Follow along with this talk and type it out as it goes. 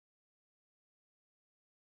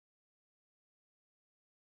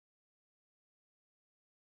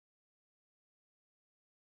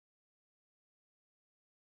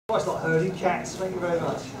Oh, it's like herding cats. Thank you very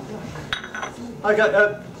much.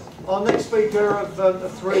 Okay, our next speaker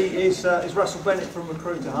of three is Russel Bennet from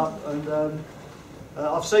Recruiter Hub, and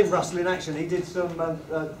I've seen Russell in action. He did some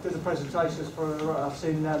did the presentations for us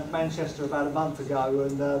in Manchester about a month ago,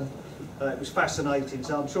 and it was fascinating.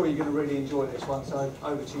 So I'm sure you're going to really enjoy this one. So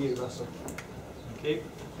over to you, Russell. Thank you.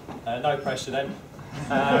 No pressure then.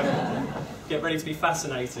 Get ready to be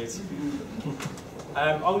fascinated.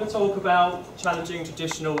 I'm going to talk about challenging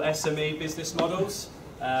traditional SME business models.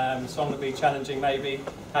 So I'm going to be challenging maybe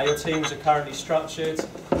how your teams are currently structured,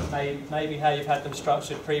 maybe how you've had them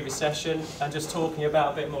structured previous session, and just talking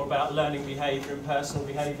about a bit more about learning behaviour and personal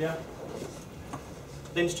behaviour.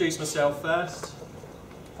 I'll introduce myself first.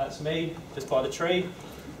 That's me, just by the tree.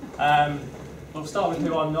 We'll start with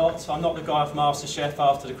who I'm not. I'm not the guy off MasterChef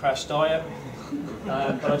after the crash diet.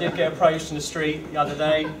 But I did get approached in the street the other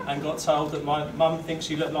day and got told that my mum thinks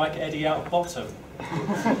you look like Eddie out of Bottom.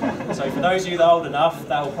 So for those of you that are old enough,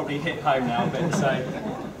 that will probably hit home now a bit.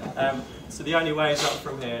 So the only way is up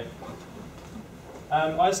from here.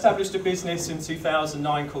 I established a business in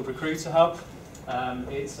 2009 called Recruiter Hub.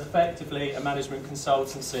 It's effectively a management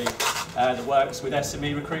consultancy that works with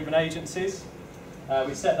SME recruitment agencies.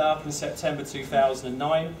 We set that up in September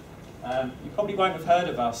 2009. You probably won't have heard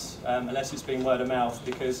of us unless it's been word of mouth,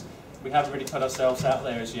 because we haven't really put ourselves out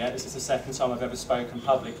there as yet. This is the second time I've ever spoken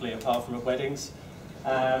publicly, apart from at weddings.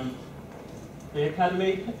 The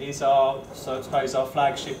Academy is our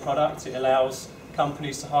flagship product. It allows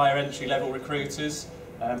companies to hire entry-level recruiters,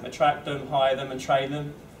 attract them, hire them and train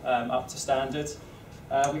them up to standard.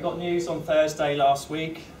 We got news on Thursday last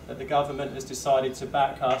week that the government has decided to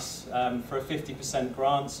back us for a 50%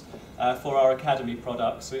 grant for our Academy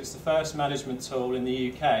product. So it's the first management tool in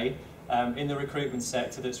the UK in the recruitment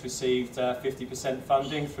sector that's received 50%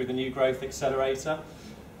 funding through the New Growth Accelerator.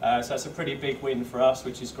 So that's a pretty big win for us,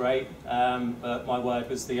 which is great, but my word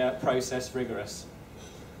was the process rigorous.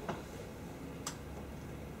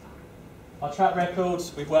 Our track record,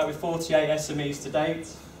 we've worked with 48 SMEs to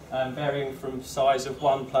date, varying from size of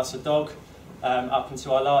 1 plus a dog up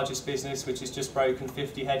into our largest business, which has just broken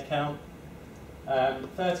 50 headcount.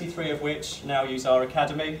 33 of which now use our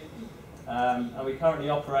Academy, and we currently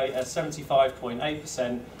operate a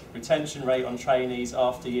 75.8% retention rate on trainees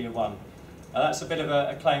after year one. Now that's a bit of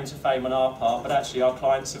a claim to fame on our part, but actually our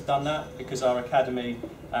clients have done that because our Academy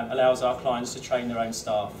allows our clients to train their own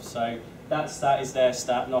staff. So that stat is their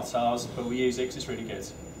stat, not ours, but we use it because it's really good.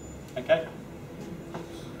 Okay?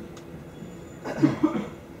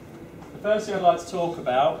 The first thing I'd like to talk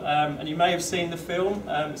about, and you may have seen the film,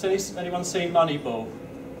 has anyone seen Moneyball?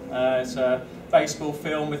 It's a baseball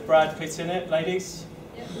film with Brad Pitt in it, ladies?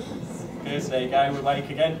 Yes. Good, there you go, we're awake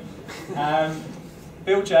again.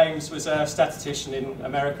 Bill James was a statistician in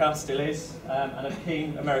America, still is, and a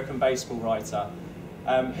keen American baseball writer.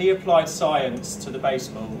 He applied science to the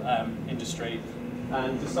baseball industry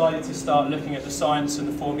and decided to start looking at the science and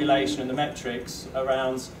the formulation and the metrics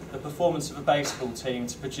around the performance of a baseball team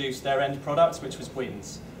to produce their end product, which was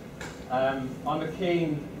wins. I'm a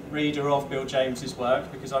keen reader of Bill James's work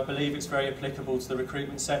because I believe it's very applicable to the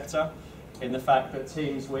recruitment sector in the fact that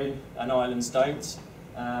teams win and islands don't.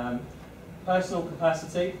 Personal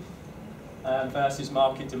capacity versus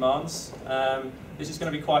market demands. This is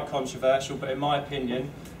going to be quite controversial, but in my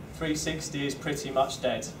opinion, 360 is pretty much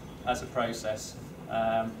dead as a process.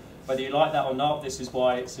 Whether you like that or not, this is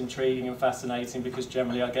why it's intriguing and fascinating, because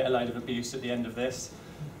generally I get a load of abuse at the end of this.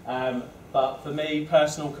 But for me,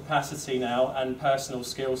 personal capacity now and personal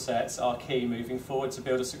skill sets are key moving forward to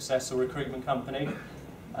build a successful recruitment company.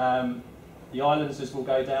 The islands, as we'll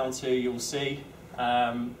go down to, you'll see,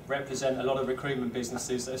 represent a lot of recruitment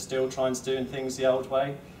businesses that are still trying to do things the old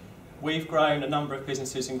way. We've grown a number of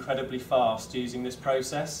businesses incredibly fast using this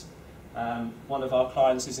process. One of our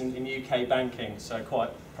clients is in UK banking, so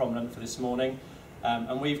quite prominent for this morning.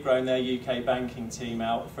 And we've grown their UK banking team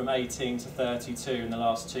out from 18 to 32 in the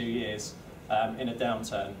last 2 years in a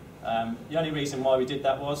downturn. The only reason why we did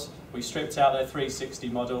that was we stripped out their 360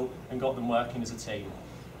 model and got them working as a team.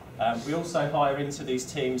 We also hire into these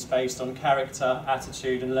teams based on character,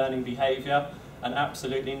 attitude and learning behaviour, and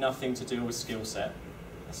absolutely nothing to do with skill set.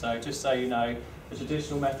 So just so you know, the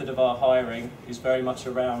traditional method of our hiring is very much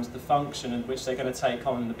around the function in which they're going to take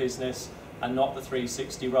on in the business and not the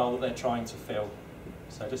 360 role that they're trying to fill.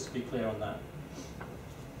 So just to be clear on that.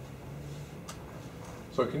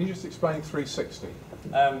 So can you just explain 360?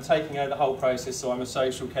 Taking over the whole process, so I'm a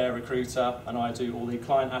social care recruiter and I do all the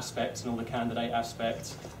client aspects and all the candidate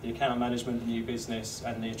aspects, the account management, the new business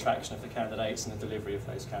and the attraction of the candidates and the delivery of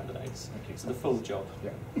those candidates. So the full job.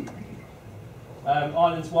 Yeah.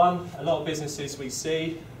 Islands one, a lot of businesses we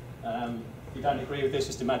see If you don't agree with this,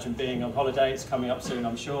 just imagine being on holiday. It's coming up soon,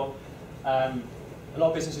 I'm sure. A lot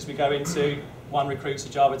of businesses we go into, one recruits a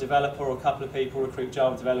Java developer, or a couple of people recruit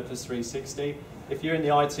Java developers 360. If you're in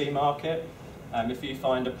the IT market, if you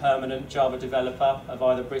find a permanent Java developer of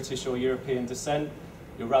either British or European descent,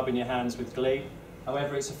 you're rubbing your hands with glee.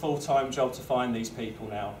 However, it's a full-time job to find these people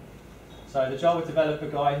now. So the Java developer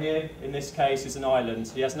guy here, in this case, is an island.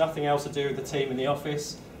 He has nothing else to do with the team in the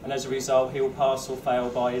office, and as a result, he will pass or fail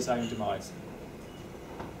by his own demise.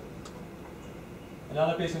 In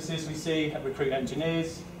other businesses, we see recruit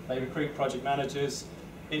engineers, they recruit project managers.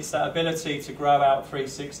 It's that ability to grow out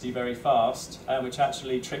 360 very fast, which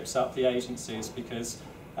actually trips up the agencies, because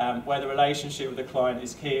where the relationship with the client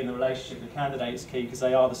is key and the relationship with the candidate is key because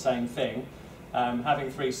they are the same thing, having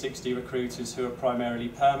 360 recruiters who are primarily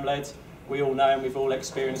perm-led, we all know and we've all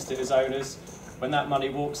experienced it as owners, when that money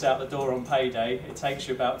walks out the door on payday, it takes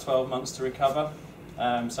you about 12 months to recover.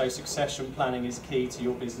 So succession planning is key to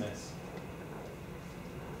your business.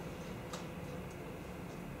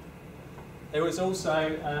 There is also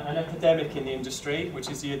an epidemic in the industry, which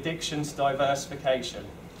is the addiction to diversification.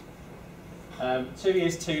 2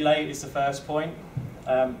 years too late is the first point.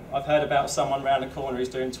 I've heard about someone round the corner who's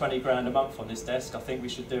doing 20 grand a month on this desk. I think we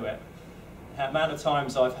should do it. The amount of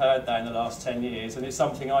times I've heard that in the last 10 years, and it's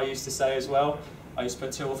something I used to say as well. I used to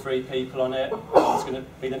put 2 or 3 people on it. It was going to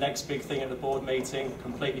be the next big thing at the board meeting,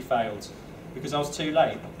 completely failed because I was too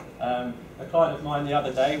late. A client of mine the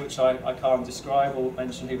other day, which I can't describe or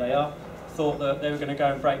mention who they are, thought that they were going to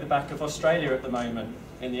go and break the back of Australia at the moment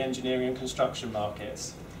in the engineering and construction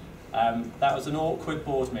markets. That was an awkward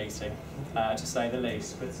board meeting, to say the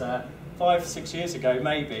least. But 5 or 6 years ago,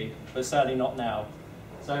 maybe, but certainly not now.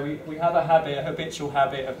 So we have a habit, a habitual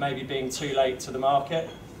habit of maybe being too late to the market.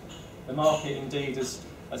 The market, indeed, as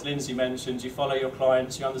Lindsay mentioned, you follow your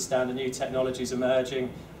clients, you understand the new technologies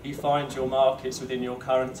emerging, you find your markets within your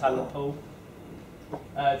current talent pool.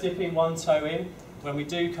 Dipping one toe in, when we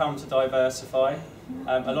do come to diversify,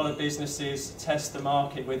 a lot of businesses test the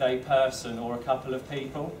market with a person or a couple of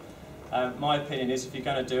people. My opinion is if you're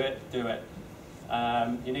going to do it, do it.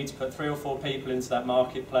 You need to put 3 or 4 people into that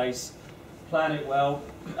marketplace, plan it well,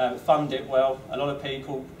 fund it well. A lot of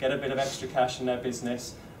people get a bit of extra cash in their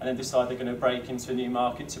business and then decide they're going to break into a new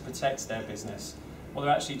market to protect their business. What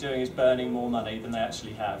they're actually doing is burning more money than they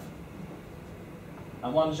actually have.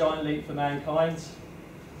 And one giant leap for mankind.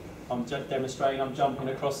 I'm demonstrating, I'm jumping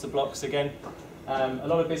across the blocks again. A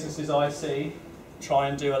lot of businesses I see try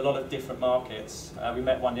and do a lot of different markets. We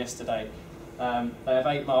met one yesterday. They have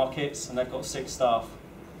 8 markets and they've got 6 staff.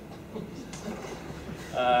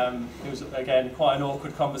 It was, again, quite an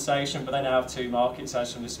awkward conversation, but they now have 2 markets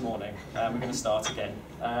as from this morning. We're going to start again.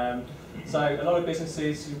 So a lot of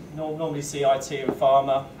businesses, you normally see IT and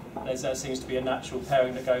pharma. There seems to be a natural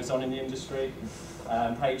pairing that goes on in the industry.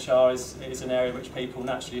 HR is an area which people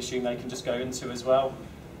naturally assume they can just go into as well.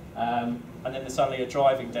 And then suddenly a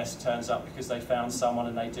driving desk turns up because they found someone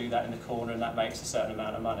and they do that in the corner and that makes a certain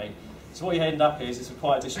amount of money. So what you end up is a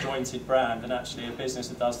quite a disjointed brand and actually a business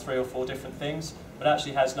that does 3 or 4 different things but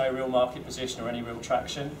actually has no real market position or any real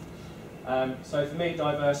traction. So for me,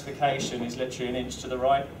 diversification is literally an inch to the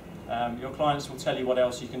right. Your clients will tell you what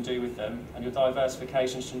else you can do with them, and your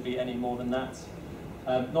diversification shouldn't be any more than that.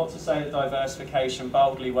 Not to say that diversification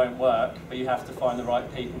boldly won't work, but you have to find the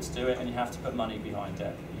right people to do it and you have to put money behind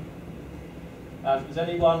it. Has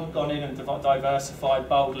anyone gone in and diversified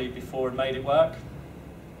boldly before and made it work?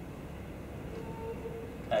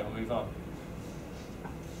 Okay, we'll move on.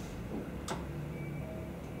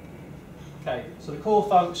 Okay, so the core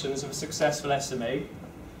functions of a successful SME.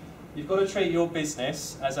 You've got to treat your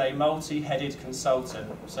business as a multi-headed consultant.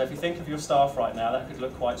 So if you think of your staff right now, that could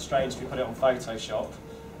look quite strange if you put it on Photoshop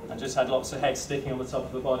and just had lots of heads sticking on the top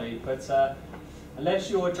of the body. But unless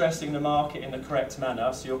you're addressing the market in the correct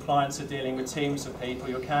manner, so your clients are dealing with teams of people,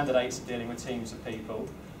 your candidates are dealing with teams of people,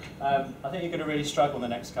 I think you're going to really struggle in the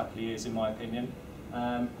next couple of years, in my opinion.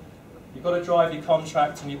 You've got to drive your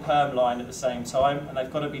contract and your perm line at the same time, and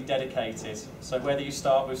they've got to be dedicated. So whether you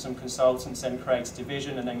start with some consultants, then create a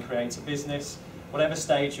division, and then create a business, whatever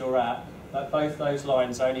stage you're at, both those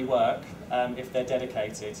lines only work if they're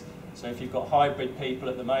dedicated. So if you've got hybrid people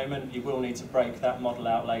at the moment, you will need to break that model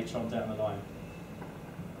out later on down the line.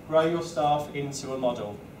 Grow your staff into a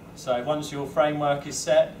model. So once your framework is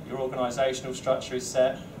set, your organisational structure is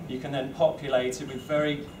set, you can then populate it with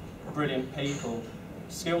very brilliant people.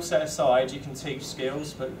 Skill set aside, you can teach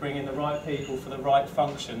skills, but bring in the right people for the right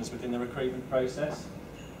functions within the recruitment process.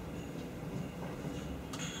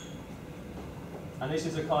 And this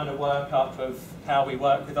is a kind of workup of how we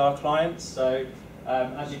work with our clients. So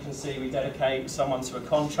As you can see, we dedicate someone to a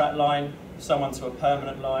contract line, someone to a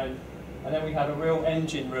permanent line, and then we have a real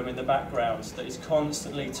engine room in the background that is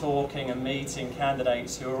constantly talking and meeting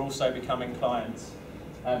candidates who are also becoming clients.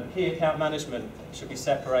 Key account management should be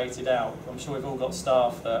separated out. I'm sure we've all got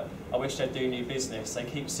staff that I wish they'd do new business. They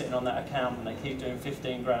keep sitting on that account and they keep doing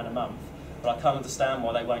 15 grand a month, but I can't understand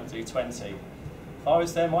why they won't do 20. If I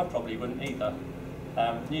was them, I probably wouldn't either.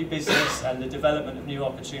 New business and the development of new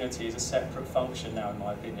opportunity is a separate function now, in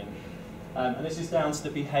my opinion. And this is down to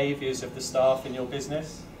the behaviours of the staff in your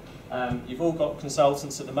business. You've all got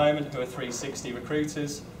consultants at the moment who are 360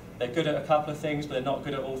 recruiters. They're good at a couple of things, but they're not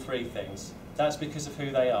good at all three things. That's because of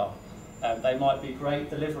who they are. They might be great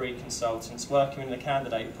delivery consultants working in the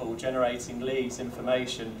candidate pool, generating leads,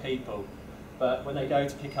 information, people. But when they go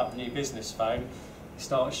to pick up the new business phone, they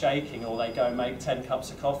start shaking, or they go and make 10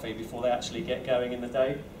 cups of coffee before they actually get going in the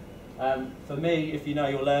day. For me, if you know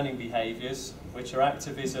your learning behaviours, which are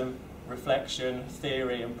activism, reflection,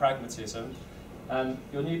 theory and pragmatism,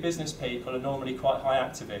 your new business people are normally quite high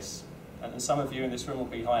activists, and some of you in this room will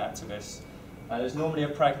be high activists. There's normally a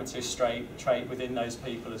pragmatist trait within those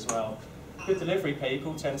people as well. Good delivery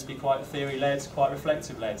people tend to be quite theory-led, quite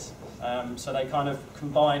reflective-led, so they kind of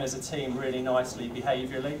combine as a team really nicely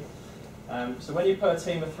behaviourally. So when you put a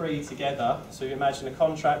team of 3 together, so you imagine a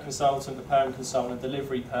contract consultant, a perm consultant, a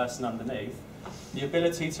delivery person underneath, the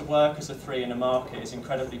ability to work as a 3 in a market is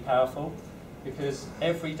incredibly powerful, because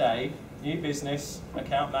every day, new business,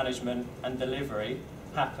 account management and delivery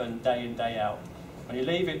happen day in, day out. When you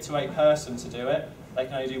leave it to a person to do it, they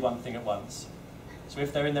can only do one thing at once. So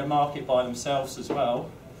if they're in their market by themselves as well,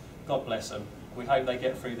 God bless them. We hope they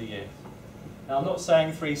get through the year. Now, I'm not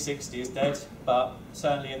saying 360 is dead, but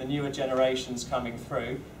certainly in the newer generations coming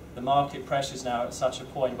through, the market pressure's now at such a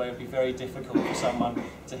point where it would be very difficult for someone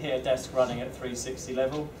to hit a desk running at 360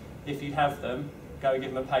 level. If you have them, go and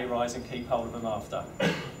give them a pay rise and keep hold of them after.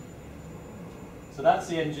 So that's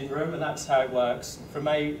the engine room, and that's how it works. From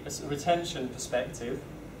a retention perspective,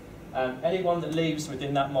 anyone that leaves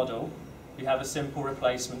within that model, you have a simple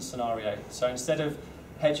replacement scenario. So instead of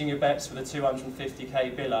hedging your bets with a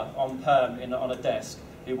 250k biller on perm on a desk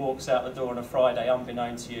who walks out the door on a Friday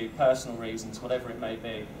unbeknown to you, personal reasons, whatever it may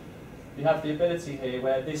be, you have the ability here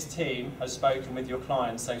where this team has spoken with your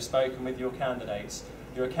clients, they've spoken with your candidates.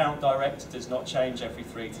 Your account director does not change every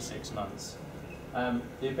 3 to 6 months.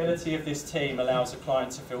 The ability of this team allows a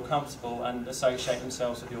client to feel comfortable and associate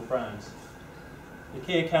themselves with your brand. The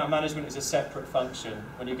key account management is a separate function.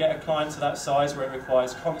 When you get a client to that size where it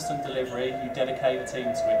requires constant delivery, you dedicate a team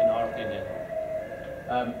to it, in our opinion.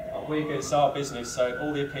 It's our business, so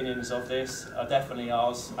all the opinions of this are definitely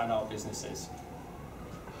ours and our businesses.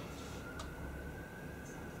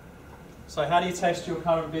 So how do you test your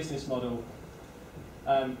current business model?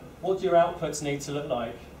 What do your outputs need to look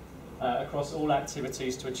like across all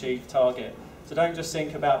activities to achieve target? So don't just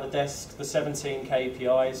think about the desk, the 17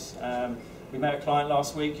 KPIs. We met a client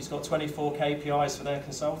last week who's got 24 KPIs for their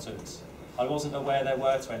consultants. I wasn't aware there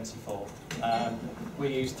were 24.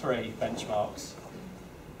 We used 3 benchmarks.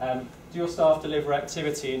 Do your staff deliver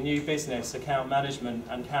activity in new business, account management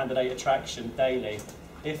and candidate attraction daily?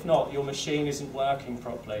 If not, your machine isn't working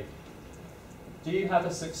properly. Do you have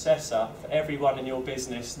a successor for everyone in your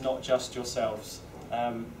business, not just yourselves?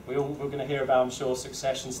 We're going to hear about, I'm sure,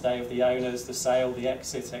 succession today of the owners, the sale, the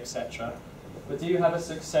exit, etc. But do you have a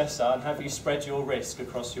successor, and have you spread your risk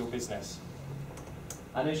across your business?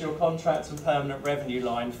 And is your contract and permanent revenue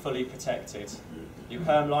line fully protected? Your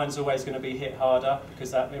perm line's always going to be hit harder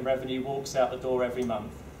because that revenue walks out the door every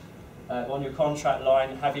month. On your contract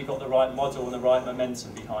line, have you got the right model and the right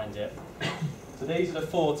momentum behind it? So these are the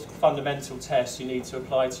 4 fundamental tests you need to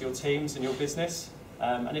apply to your teams and your business.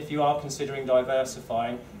 And if you are considering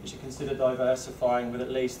diversifying, you should consider diversifying with at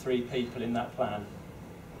least 3 people in that plan.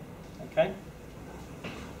 Okay?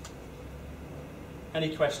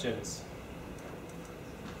 Any questions?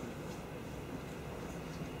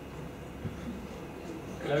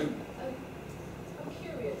 Hello? I'm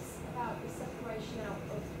curious about the separation out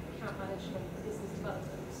of account management and business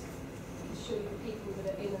development. Surely the people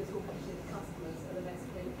that are in and talking to the customers are the best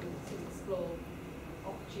people to explore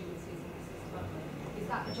opportunities in business development. Is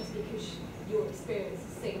that just because your experience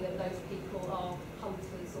has seen that those people are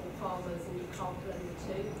hunters or farmers and you can't blend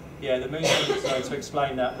the two? Yeah, the movement, so to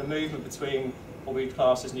explain that, the movement between what we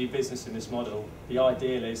class as new business in this model, the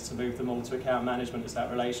ideal is to move them all to account management as that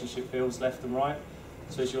relationship builds left and right.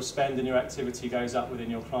 So as your spend and your activity goes up within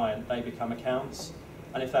your client, they become accounts.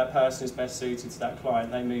 And if that person is best suited to that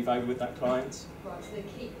client, they move over with that client. Right, so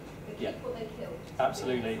the Yeah. What they killed.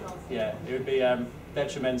 Absolutely. Yeah, it would be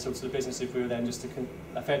detrimental to the business if we were then just to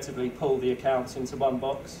effectively pull the accounts into one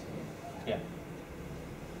box. Yeah.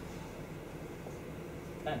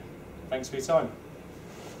 Okay. Thanks for your time.